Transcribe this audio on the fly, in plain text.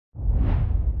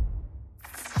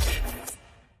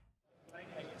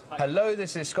Hello,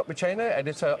 this is Scott Bicheno,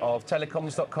 editor of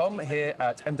telecoms.com here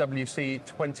at MWC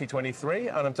 2023,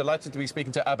 and I'm delighted to be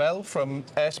speaking to Abel from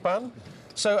Airspan.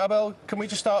 So Abel, can we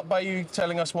just start by you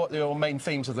telling us what your main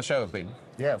themes of the show have been?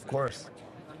 Yeah, of course.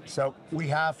 So we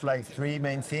have like three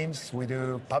main themes. We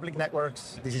do public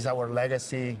networks. This is our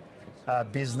legacy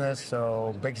business.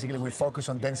 So basically we focus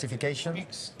on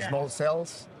densification, small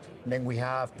cells. And then we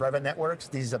have private networks.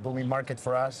 This is a booming market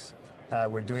for us.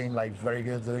 We're doing like very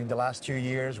good during the last 2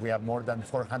 years. We have more than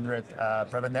 400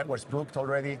 private networks booked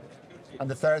already. And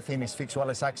the third theme is fixed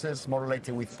wireless access, more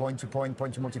related with point-to-point,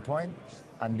 point-to-multipoint.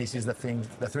 And this is the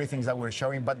three things that we're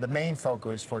showing. But the main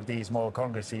focus for this mobile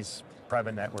congress is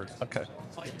private networks. Okay.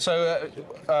 So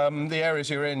the areas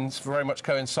you're in very much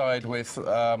coincide with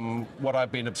what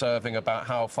I've been observing about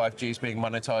how 5G is being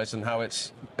monetized and how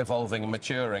it's evolving and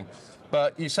maturing.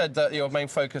 But you said that your main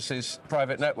focus is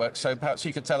private networks, so perhaps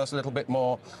you could tell us a little bit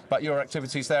more about your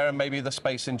activities there and maybe the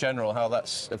space in general, how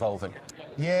that's evolving.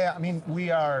 Yeah, I mean,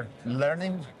 we are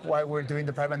learning while we're doing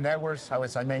the private networks.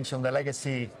 As I mentioned, the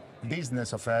legacy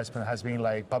business of Airspan has been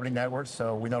like public networks,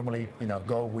 so we normally,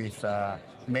 go with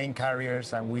main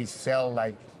carriers and we sell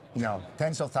like,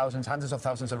 tens of thousands, hundreds of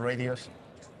thousands of radios.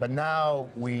 But now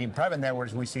in private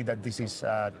networks, we see that this is,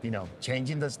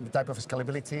 changing the type of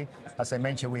scalability. As I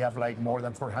mentioned, we have like more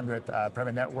than 400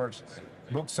 private networks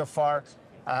booked so far.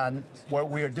 And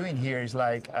what we are doing here is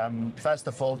like, first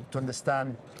of all, to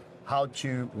understand how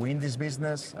to win this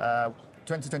business.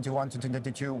 2021 to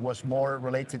 2022 was more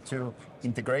related to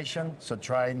integration, so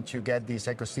trying to get this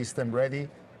ecosystem ready.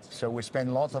 So we spend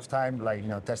a lot of time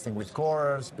testing with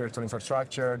cores, virtual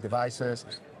infrastructure, devices.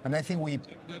 And I think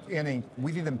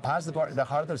we didn't pass the part. The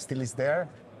hardware still is there,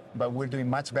 but we're doing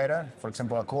much better. For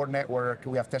example, a core network,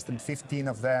 we have tested 15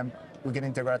 of them. We can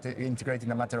integrate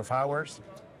in a matter of hours,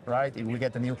 right? If we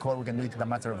get a new core, we can do it in a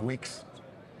matter of weeks.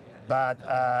 But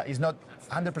it's not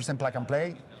 100% plug and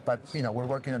play, but we're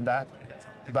working on that.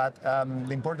 But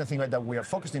the important thing that we are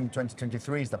focused in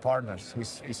 2023 is the partners.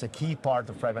 It's a key part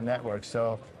of private networks.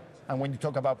 And when you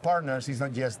talk about partners, it's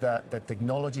not just the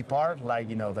technology part, like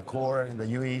the core, the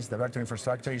UEs, the virtual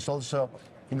infrastructure. It's also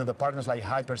the partners like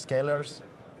hyperscalers,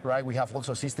 right? We have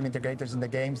also system integrators in the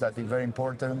games that is very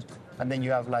important. And then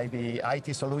you have like the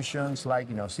IT solutions like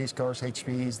Cisco's,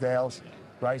 HP's, Dell's,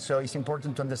 right? So it's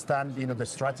important to understand the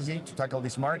strategy to tackle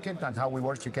this market and how we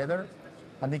work together.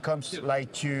 And it comes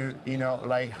like to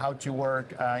how to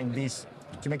work in this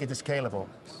to make it scalable.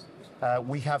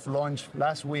 We have launched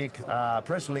last week a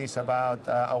press release about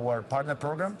our partner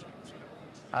program.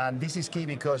 And this is key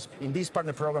because in this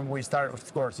partner program, we start,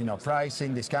 of course,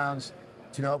 pricing, discounts,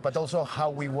 but also how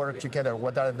we work together.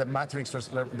 What are the matrix,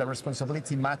 the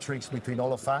responsibility matrix between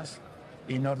all of us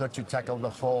in order to tackle the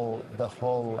whole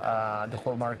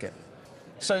market.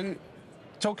 So,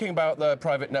 talking about the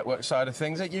private network side of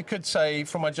things, you could say,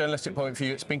 from my journalistic point of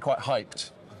view, it's been quite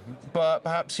hyped. But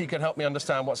perhaps you can help me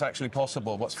understand what's actually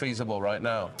possible, what's feasible right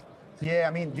now. Yeah,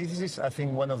 I mean, this is, I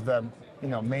think, one of the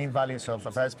main values of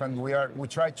Airspan. We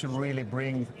try to really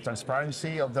bring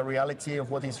transparency of the reality of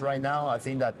what is right now. I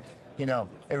think that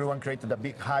everyone created a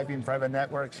big hype in private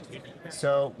networks.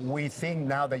 So we think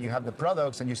now that you have the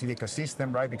products and you see the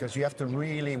ecosystem, right? Because you have to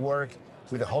really work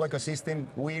with the whole ecosystem.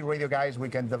 We radio guys, we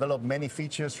can develop many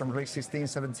features from Release 16,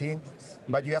 17,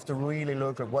 but you have to really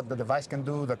look at what the device can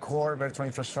do, the core virtual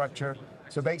infrastructure.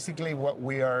 So basically what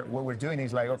we're doing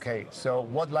is like, okay, so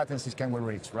what latencies can we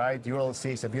reach, right? You will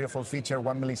see it's a beautiful feature,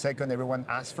 1 millisecond, everyone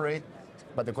asks for it.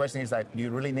 But the question is that, do you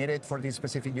really need it for this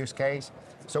specific use case?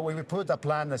 So we put a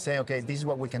plan that say, okay, this is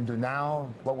what we can do now,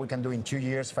 what we can do in 2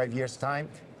 years, 5 years time.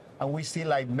 And we see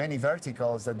like many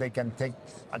verticals that they can take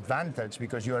advantage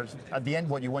because at the end,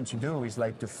 what you want to do is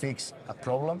like to fix a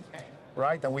problem,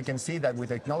 right? And we can see that with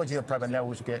the technology of private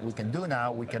networks we can do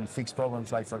now, we can fix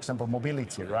problems like, for example,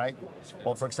 mobility, right?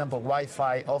 Or for example,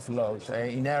 Wi-Fi offload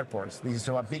in airports. This is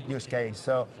a big use case.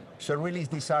 So really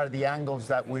these are the angles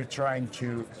that we're trying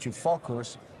to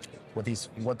focus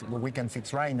what we can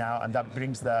fix right now, and that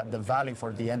brings the value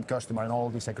for the end customer and all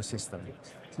this ecosystem.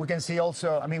 We can see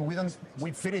also, I mean,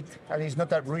 we fit it, and it's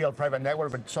not a real private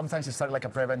network, but sometimes it's like a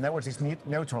private network, it's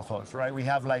neutral host, right? We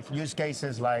have like use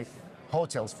cases like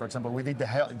hotels, for example. We did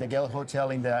the Gale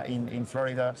Hotel in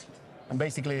Florida, and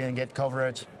basically didn't get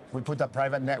coverage. We put a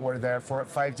private network there for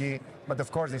 5G, but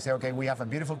of course they say, okay, we have a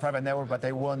beautiful private network, but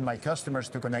I want my customers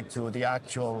to connect to the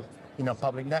actual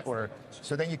public network.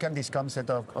 So then you can this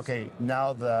concept of, okay,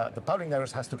 now the public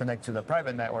network has to connect to the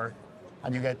private network,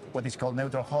 and you get what is called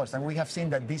neutral host. And we have seen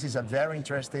that this is a very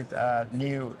interesting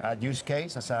new use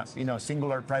case as a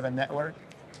singular private network.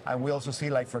 And we also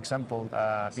see, like, for example,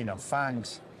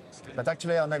 FANGs But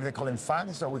actually, I don't know if they call them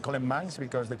fans or we call them mangs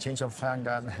because the change of fang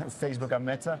and Facebook and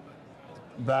Meta.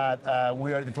 But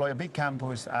we are deploying a big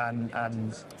campus,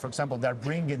 and for example, they're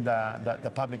bringing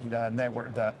the public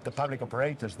network, the public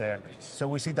operators there. So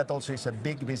we see that also is a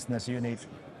big business unit,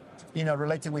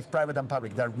 related with private and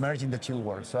public. They're merging the two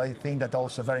worlds. So I think that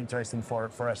also very interesting for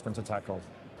Espen to tackle.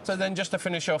 So then just to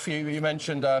finish off, you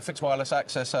mentioned fixed wireless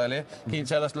access earlier. Can you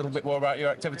tell us a little bit more about your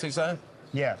activities there?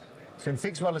 Yeah. So in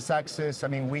fixed wireless access, I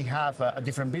mean, we have a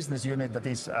different business unit that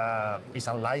is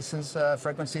a license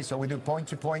frequency. So we do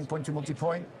point-to-point,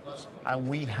 point-to-multipoint, and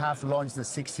we have launched the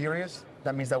 6 series.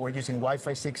 That means that we're using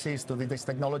Wi-Fi 6s to do this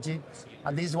technology,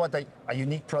 and this is what a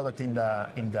unique product in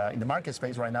the market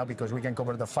space right now because we can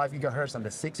cover the 5 gigahertz and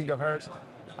the 6 gigahertz.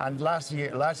 And last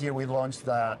year we launched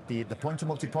the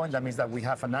point-to-multipoint. That means that we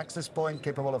have an access point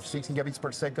capable of 6 gigabits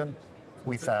per second.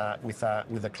 With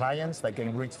the clients that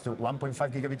can reach to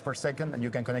 1.5 gigabits per second, and you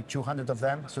can connect 200 of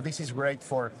them. So this is great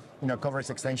for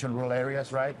coverage extension rural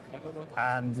areas, right?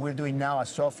 And we're doing now a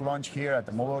soft launch here at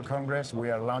the Mobile Congress. We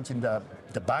are launching the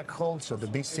backhaul, so the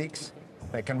B6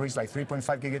 that can reach like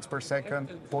 3.5 gigabits per second,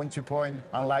 point-to-point,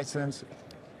 unlicensed.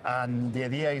 And the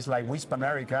idea is like WISP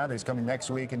America, that's coming next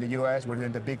week in the US. We're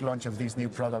doing the big launch of this new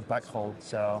product backhaul.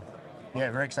 So yeah,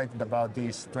 very excited about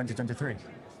this 2023.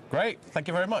 Great, thank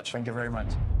you very much. Thank you very much.